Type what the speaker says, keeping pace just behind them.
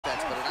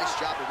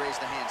raise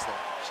the hands there.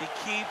 She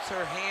keeps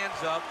her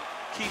hands up,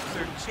 keeps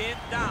her chin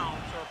down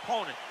so her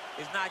opponent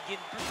is not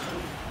getting through.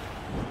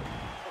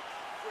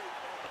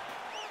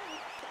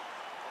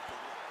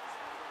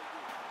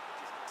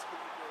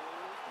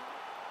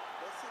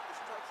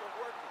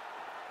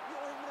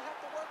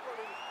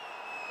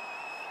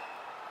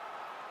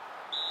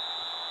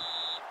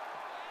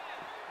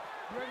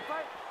 You ready to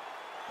fight?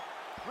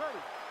 Ready.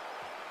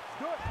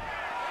 Good.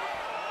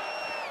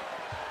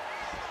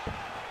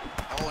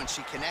 Oh, and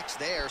she connects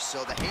there,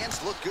 so the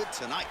hands look good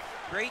tonight.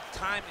 Great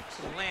timing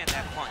to land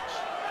that punch.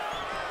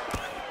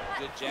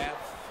 Good jab.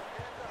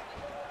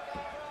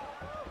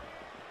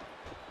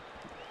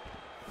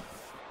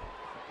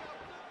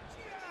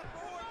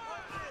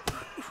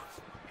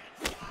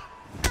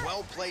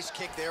 Well-placed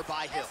kick there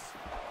by Hill.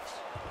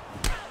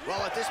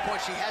 Well, at this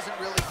point, she hasn't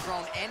really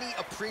thrown any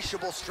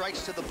appreciable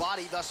strikes to the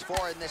body thus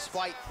far in this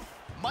fight.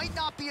 Might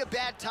not be a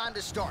bad time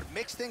to start.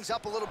 Mix things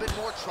up a little bit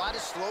more. Try to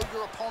slow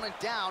your opponent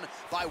down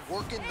by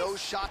working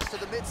those shots to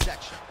the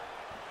midsection.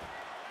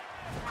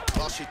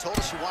 Well, she told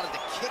us she wanted to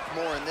kick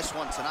more in this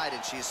one tonight,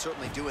 and she is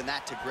certainly doing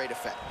that to great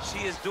effect. She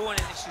is doing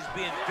it, and she's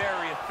being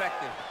very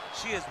effective.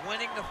 She is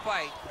winning the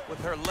fight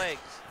with her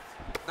legs.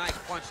 Nice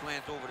punch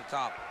lands over the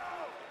top.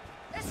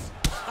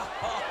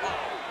 Oh,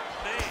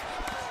 man.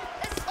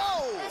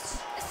 Oh!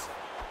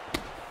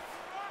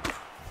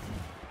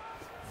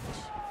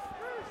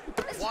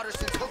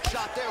 Waterson's hook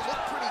shot there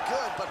looked pretty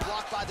good, but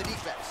blocked by the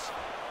defense.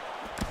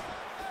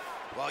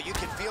 Well, you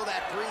can feel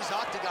that breeze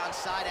octagon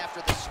side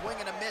after the swing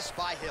and a miss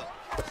by Hill.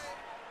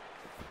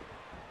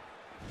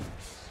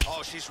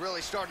 Oh, she's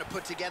really starting to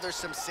put together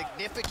some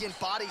significant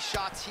body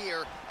shots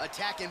here,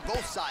 attacking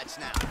both sides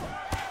now.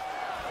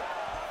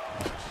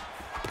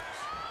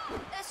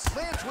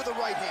 Lands with a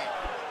right hand.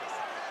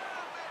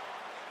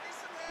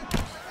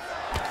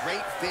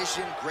 Great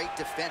vision, great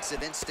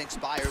defensive instincts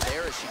by her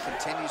there as she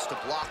continues to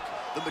block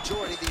the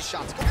majority of these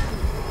shots. Fire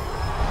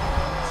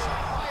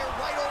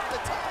right over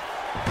the top.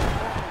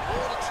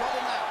 World of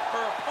trouble now.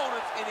 Her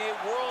opponent's in a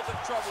world of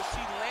trouble.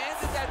 She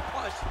landed that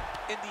punch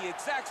in the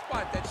exact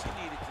spot that she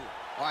needed to.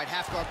 All right,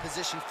 half guard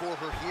position for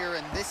her here,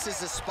 and this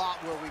is a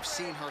spot where we've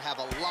seen her have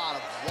a lot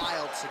of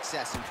wild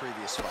success in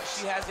previous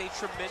fights. She has a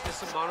tremendous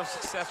amount of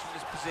success from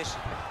this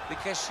position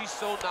because she's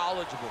so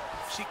knowledgeable.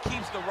 She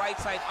keeps the right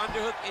side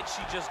underhook, and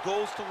she just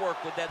goes to work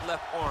with that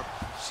left arm.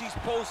 She's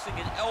posting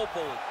and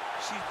elbowing.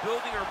 She's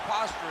building her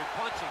posture and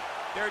punching.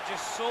 There are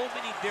just so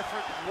many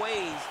different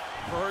ways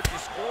for her to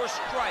score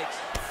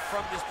strikes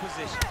from this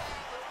position.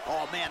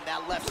 Oh, man,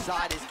 that left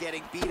side is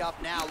getting beat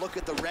up now. Look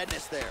at the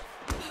redness there.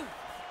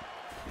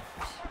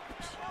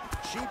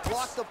 She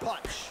blocked the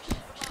punch.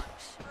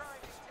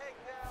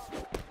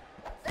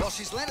 Well,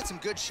 she's landed some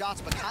good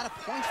shots, but kind of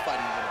point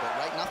fighting a little bit,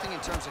 right? Nothing in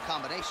terms of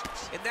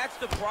combinations. And that's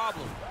the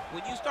problem.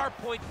 When you start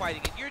point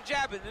fighting and you're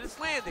jabbing and it's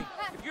landing,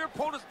 if your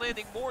opponent's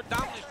landing more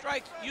dominant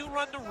strikes, you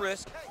run the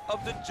risk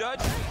of the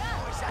judge.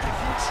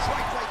 Huge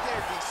strike right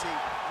there, DC.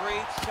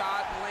 Great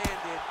shot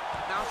landed.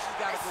 Now she's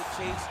got to go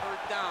chase her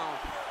down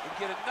and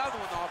get another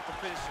one off to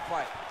finish the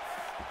fight.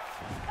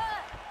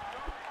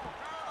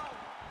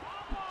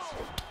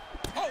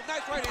 Oh,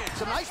 nice right hand.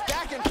 Some nice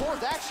back and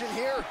forth action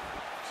here.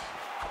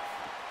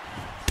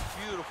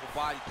 Beautiful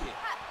body kick.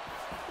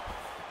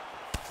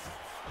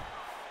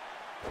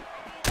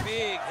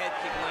 Big head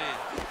kick land.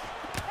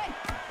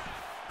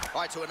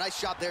 All right, so a nice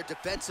job there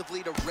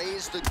defensively to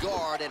raise the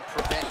guard and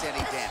prevent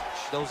any damage.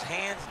 Those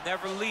hands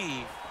never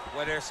leave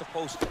where they're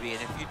supposed to be,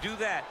 and if you do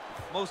that,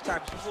 most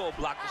times you will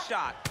block the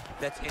shot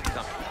that's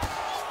incoming.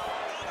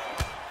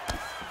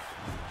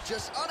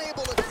 Just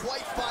unable to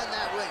quite find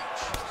that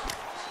range.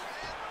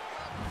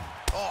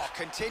 Oh,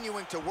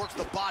 continuing to work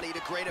the body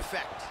to great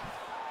effect.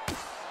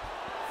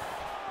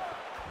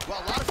 Well,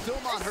 a lot of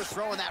film on her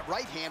throwing that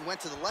right hand, went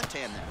to the left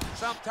hand there.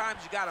 Sometimes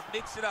you got to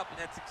mix it up, and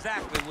that's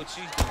exactly what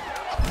she's doing.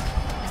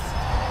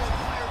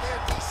 Fire there,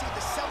 DC,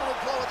 the seminal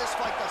blow of this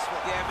fight thus far.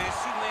 Yeah, man,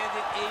 she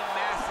landed a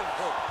massive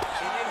hook,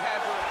 and it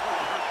had her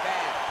opponent hurt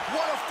bad.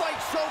 What a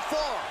fight so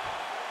far.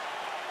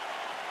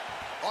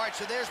 All right,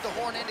 so there's the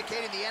horn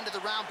indicating the end of the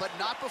round, but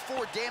not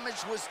before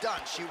damage was done.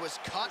 She was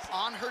cut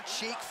on her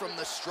cheek from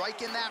the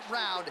strike in that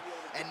round,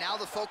 and now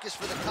the focus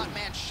for the cut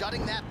man,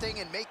 shutting that thing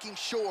and making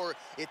sure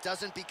it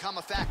doesn't become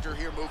a factor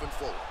here moving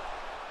forward.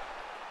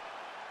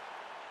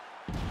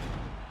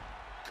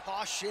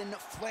 Caution,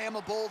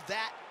 flammable.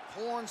 That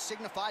horn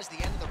signifies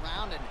the end of the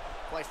round, and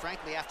quite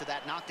frankly, after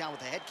that knockdown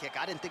with the head kick,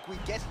 I didn't think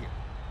we'd get here.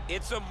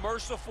 It's a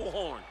merciful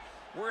horn.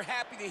 We're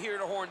happy to hear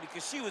the horn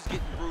because she was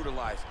getting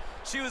brutalized.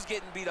 She was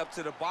getting beat up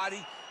to the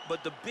body,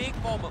 but the big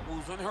moment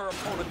was when her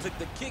opponent took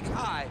the kick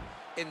high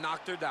and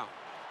knocked her down.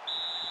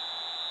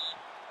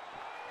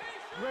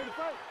 You ready to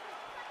fight?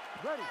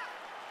 Ready.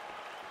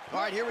 All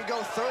right, here we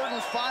go, third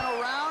and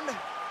final round.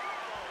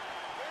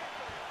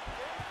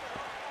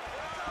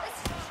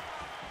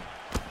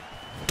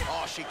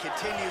 Oh, she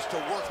continues to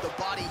work the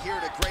body here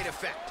to great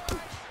effect.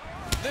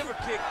 Liver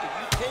kick, if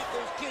you take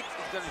those kicks,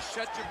 it's gonna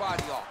shut your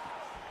body off.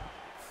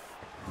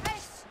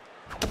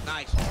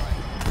 Nice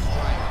strike.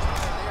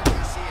 There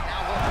you see it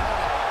now.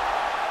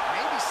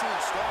 Maybe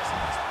seeing stars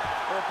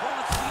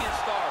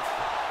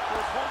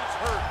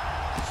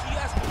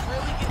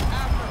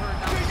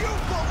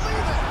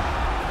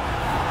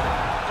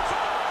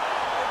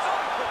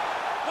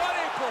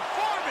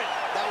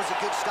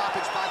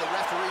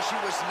she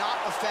was not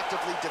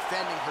effectively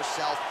defending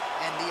herself,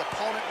 and the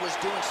opponent was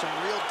doing some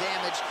real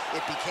damage.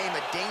 It became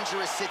a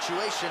dangerous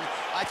situation.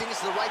 I think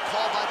it's the right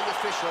call by the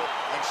official,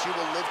 and she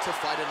will live to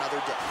fight another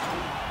day.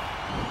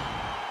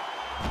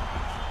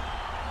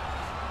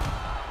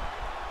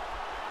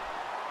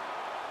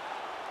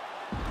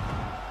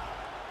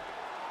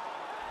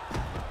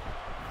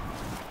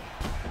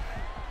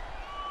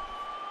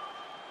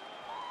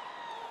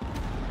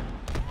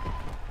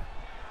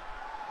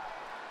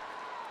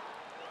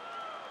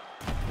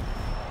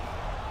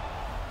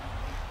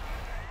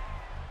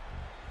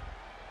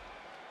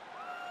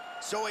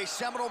 So a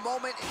seminal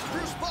moment,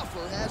 Bruce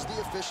Buffer has the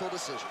official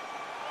decision.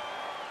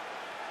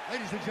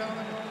 Ladies and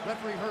gentlemen,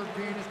 referee Herb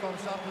Dean has called a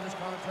stop to this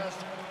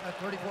contest at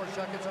 34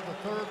 seconds of the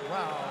third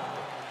round,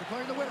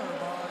 declaring the winner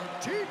by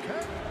TK.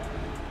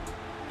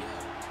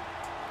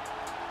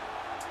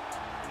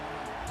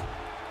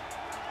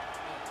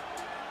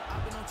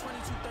 I've been on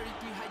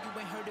 2233, how you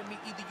ain't heard of me,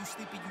 either you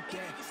sleep or you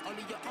dead. All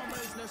of your armor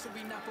is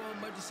nursery, not for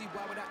emergency,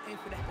 why would I aim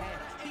for the head?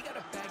 He got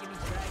a bag and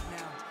he's drag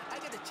now, I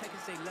gotta check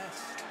and say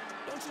less.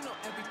 Don't you know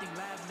everything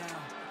live now?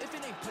 If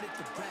it ain't put it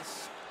to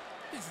rest,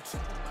 what is you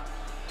talking about?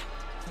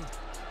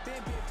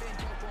 Been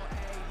dope on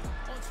 80,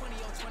 on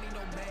 20, on 20, no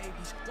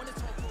maybes. When the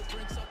talk full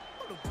drinks up,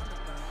 what the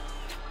runabout?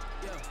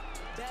 Yo,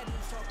 bad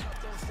news talk up,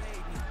 don't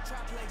save me. Try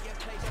play, get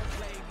play, don't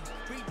play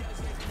me. Retails,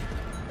 get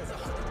there's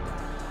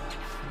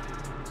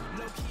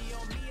 100,000. Low key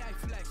on me, I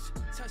flex.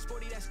 Touch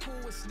 40, that's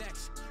cool, what's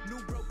next? New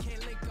bro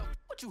can't link up,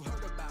 what you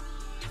heard about?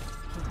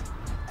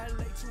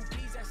 LA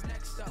 2Bs, that's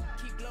next up.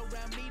 Keep low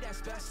around me,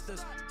 that's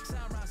besters.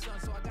 Sound round son,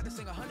 so I gotta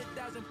sing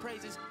 100,000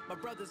 praises. My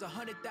brother's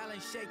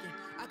 100,000 shaking.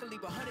 I can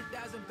leave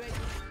 100,000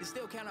 vacant and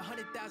still count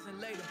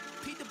 100,000 later.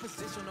 Peep the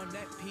position on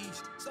that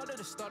piece. Starter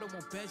to starter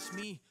won't bench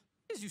me.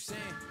 Is you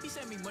saying he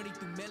sent me money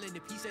through mailing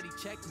if he said he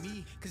checked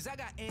me? Cause I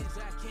got ends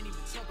that I can't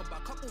even talk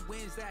about. Couple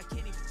wins that I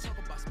can't even talk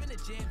about. Spin a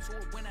jam to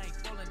it when I ain't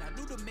falling. I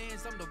knew the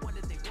mans, I'm the one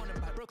that they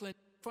wanted by Brooklyn.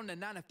 From the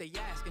 9 if they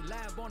ask, and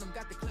lab on them,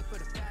 got the clip for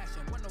the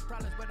fashion. Want no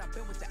problems, but I've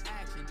been with the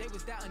action. They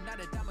was doubting, not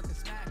a diamond can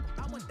smack them.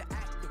 I want the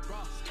act, the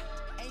Ross.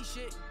 Ain't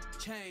shit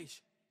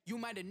change. You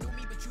might have knew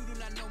me, but you do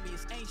not know me,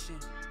 it's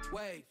ancient.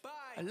 Wave.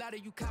 A lot of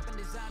you copping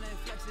designer and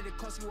flexing, it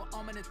cost you an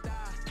arm and a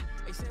thigh.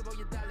 Hey, save all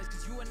your dollars,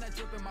 cause you are not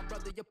dripping, my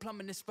brother, your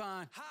plumbing is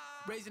fine.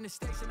 Raising the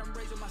stakes and I'm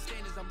raising my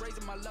standards, I'm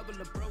raising my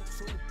level of broke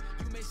too.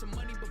 You made some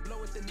money, but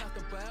blow it to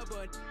nothing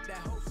forever, that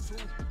hopes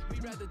too. We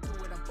rather do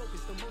it, I'm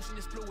focused, the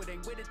motion is fluid,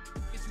 ain't with it,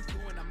 is you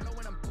doing? I'm low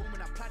and I'm booming,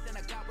 I plot then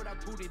I got what I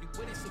booted, you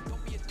with it, so don't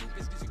be a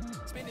doofus, cause you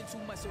spending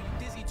too much, so you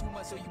dizzy too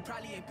much, so you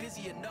probably ain't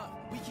busy enough.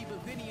 We keep a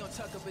Vinny on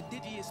tuck, of a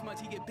Digi is much,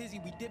 he get busy,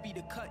 we divvy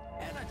the cut.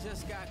 And I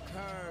just got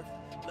curved,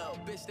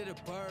 little bitch did a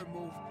bird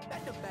move,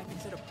 back to back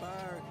into the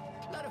bird.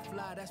 Let her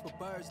fly, that's what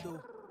birds do.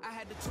 I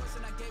had the choice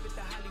and I gave it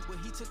to Hollywood.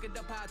 He took it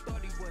up how I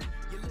thought he would.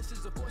 Your list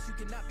is a force, you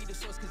cannot be the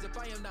source. Cause if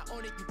I am not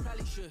on it, you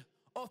probably should.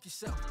 Off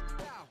yourself.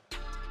 Wow.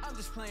 I'm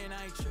just playing,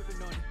 I ain't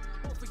tripping on it.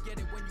 Won't forget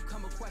it when you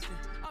come a question.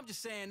 I'm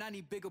just saying I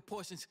need bigger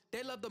portions.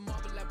 They love the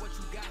marvel at what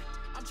you got.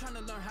 I'm trying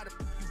to learn how to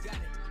you got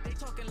it. They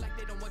talking like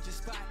they don't want your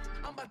spot.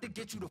 I'm about to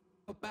get you the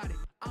about it.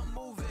 I'm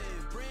moving,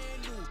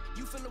 brand new.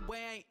 You feel the way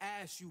I ain't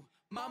asked you.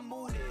 My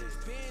mood is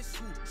been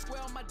swoop.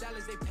 Square on my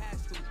dollars, they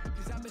pass through.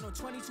 Cause I've been on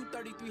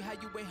 2233, how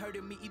you ain't heard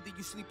of me, either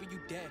you sleep or you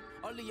dead.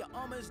 All of your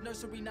armor is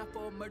nursery, not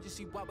for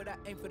emergency, why would I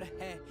aim for the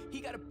head? He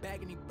got a bag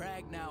and he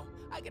brag now,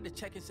 I get to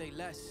check and say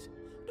less.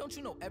 Don't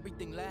you know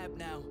everything lab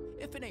now?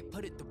 If it ain't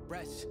put it to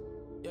rest,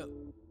 yo.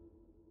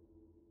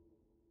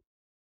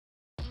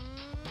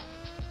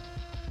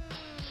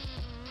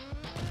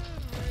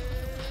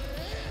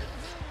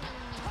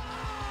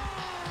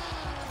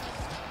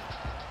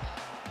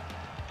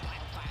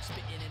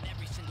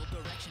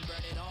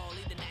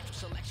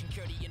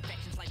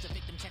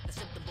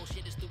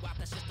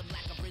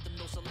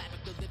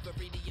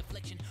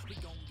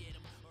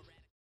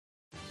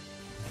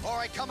 All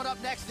right, coming up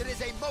next, it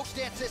is a most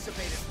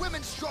anticipated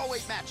women's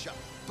strawweight matchup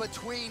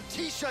between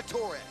Tecia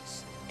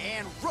Torres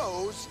and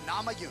Rose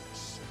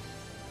Namajunas.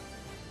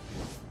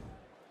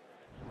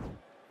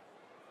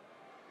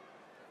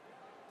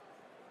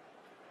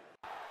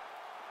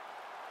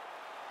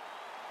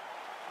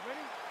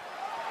 Ready?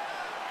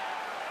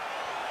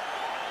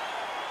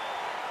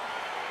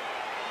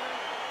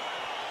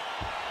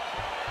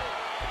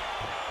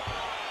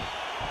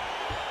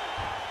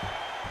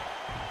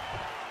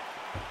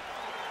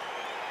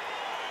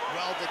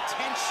 Well, the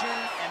tension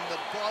and the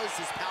buzz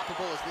is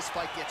palpable as this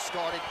fight gets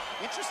started.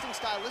 Interesting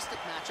stylistic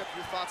matchup.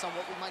 Your thoughts on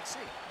what we might see?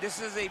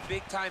 This is a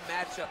big-time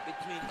matchup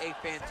between a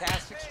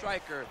fantastic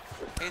striker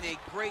and a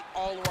great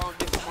all-around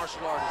mixed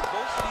martial artist.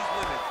 Both of these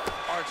women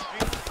are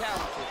extremely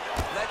talented.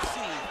 Let's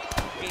see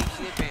who gains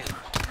the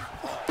advantage.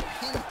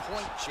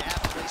 Pinpoint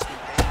jab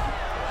placement there.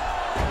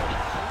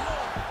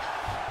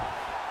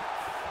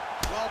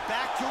 Well,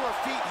 back to her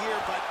feet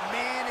here, but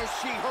man, is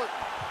she hurt.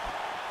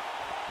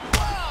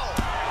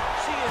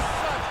 She is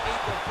such a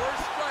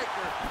diverse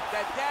striker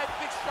that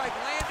big strike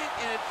landed,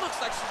 and it looks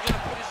like she's going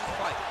to finish this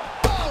fight.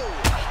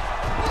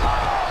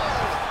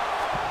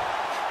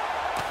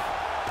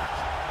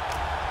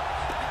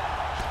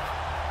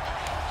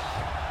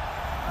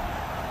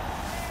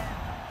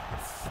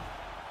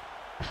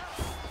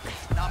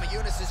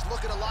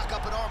 looking to lock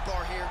up an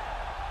armbar here.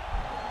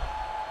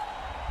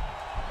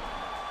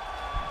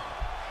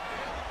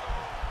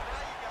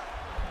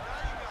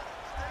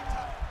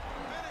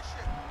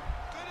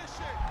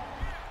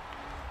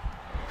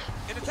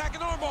 An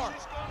attacking armbar.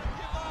 She's gonna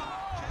give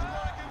up. She's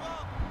gonna give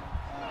up.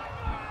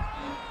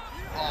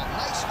 Oh,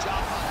 nice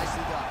job.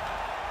 Nicely done.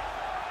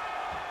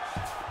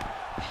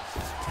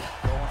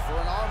 Going for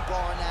an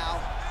armbar now.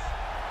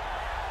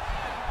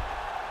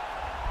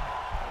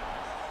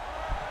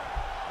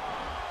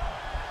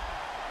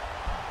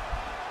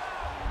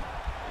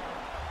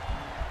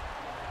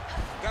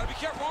 Gotta be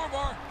careful,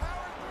 armbar.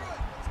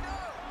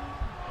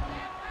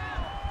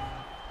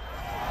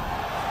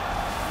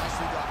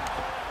 Nicely done.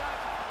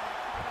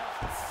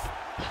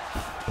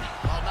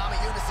 Well,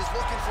 Namajunas is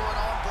looking for an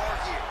armbar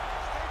here.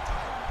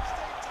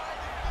 Stay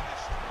tight and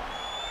finish it.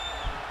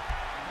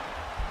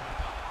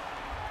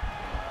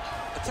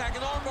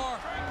 Attacking armbar.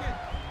 Crank it.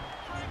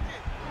 Crank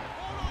it.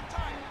 Hold on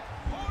tight.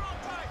 Hold on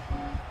tight.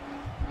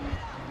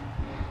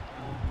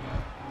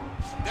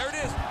 There it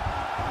is.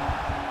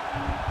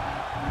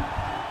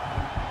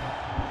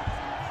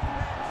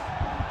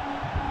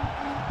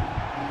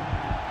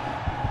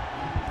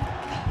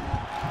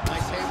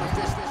 Nice hammer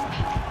fist.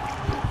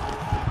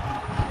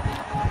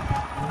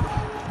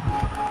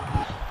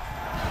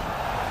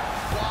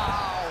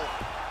 Wow.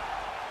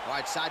 All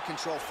right, side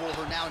control for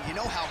her now. And you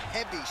know how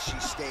heavy she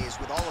stays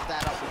with all of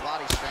that upper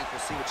body strength.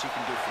 We'll see what she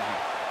can do from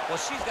here. Well,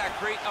 she's got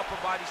great upper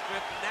body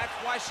strength, and that's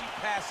why she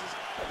passes,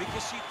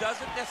 because she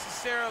doesn't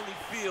necessarily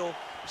feel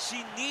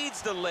she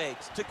needs the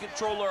legs to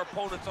control her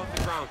opponents on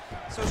the ground.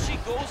 So she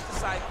goes to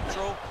side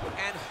control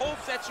and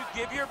hopes that you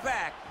give your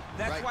back.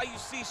 That's Right. why you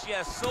see she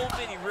has so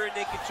many rear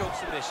naked choke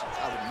submissions.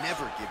 I would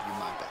never give you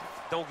my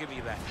back. Don't give me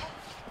your back.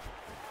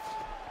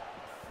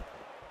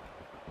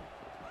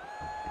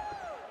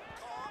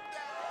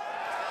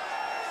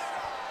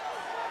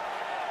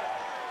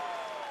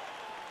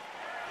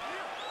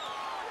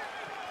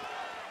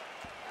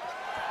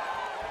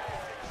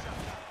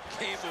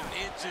 Game of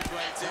inches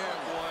right there,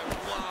 boy.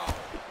 Wow.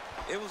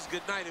 It was a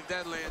good night if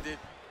that landed.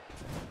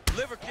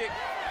 Liver kick.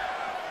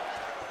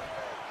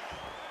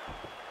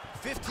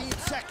 15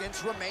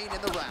 seconds remain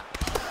in the round.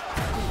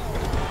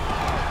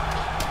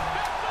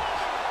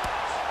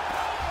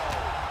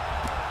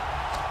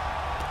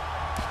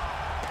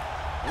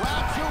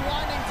 Round 2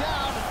 winding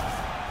down.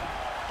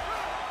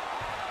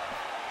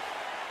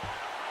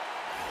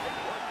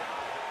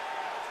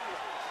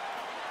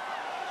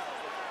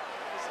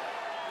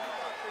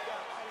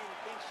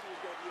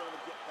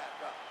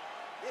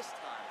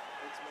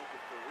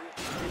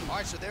 All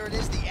right, so there it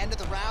is, the end of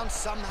the round.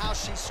 Somehow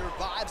she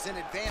survives and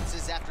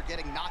advances after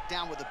getting knocked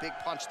down with a big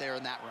punch there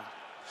in that round.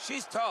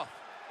 She's tough.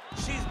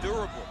 She's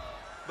durable.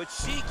 But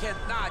she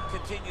cannot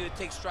continue to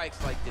take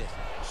strikes like this.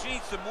 She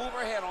needs to move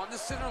her head on the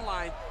center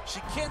line. She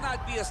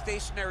cannot be a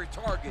stationary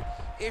target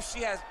if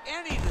she has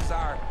any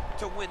desire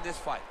to win this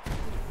fight.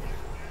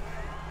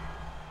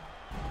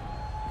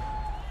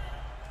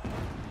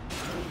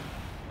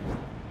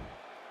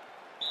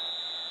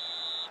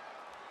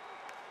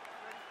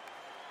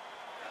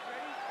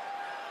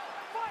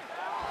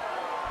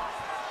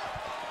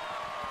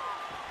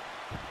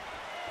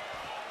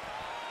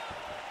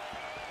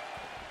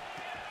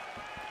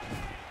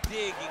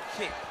 Dig and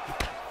kick.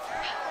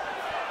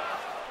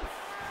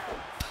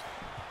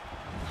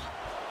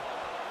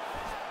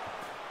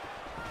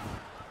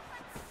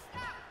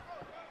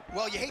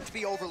 Well, you hate to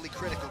be overly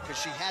critical because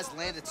she has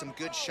landed some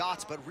good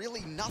shots, but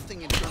really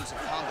nothing in terms of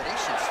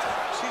combinations today.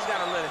 She's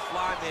got to let it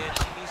fly, man.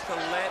 She needs to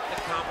let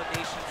the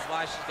combinations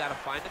fly. She's got to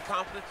find the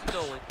confidence in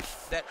knowing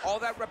that all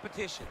that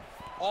repetition,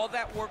 all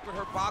that work with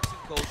her boxing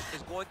coach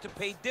is going to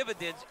pay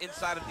dividends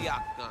inside of the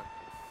octagon.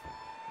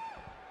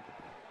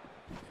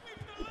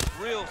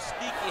 Real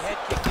sneaky head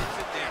kick gets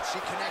in there. She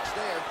connects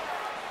there.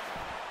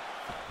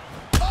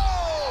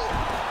 Oh!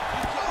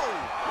 Oh!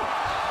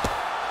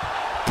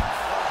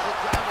 Her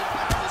ground and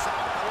pound is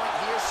on point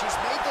here. She's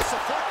made this a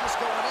focus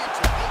going in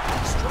to make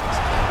these strikes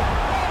count.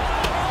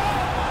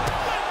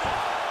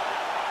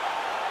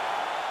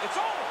 It's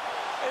over.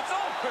 It's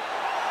over.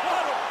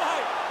 What a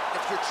fight.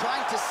 If you're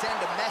trying to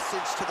send a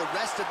message to the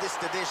rest of this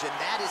division,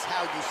 that is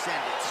how you send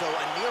it. So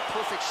a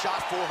near-perfect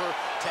shot for her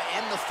to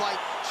end the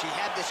fight. She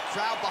had this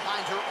crowd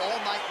behind her all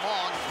night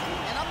long,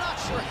 and I'm not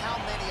sure how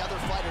many other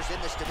fighters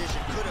in this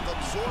division could have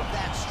absorbed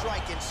that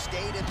strike and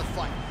stayed in the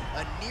fight.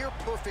 A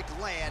near-perfect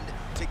land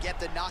to get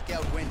the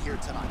knockout win here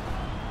tonight.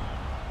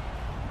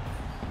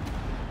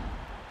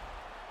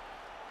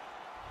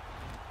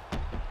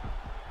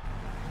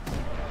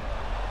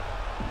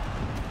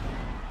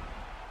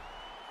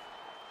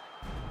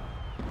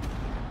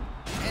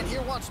 And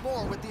here once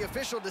more with the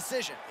official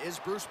decision is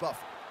Bruce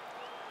Buffer.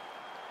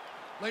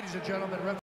 Ladies and gentlemen,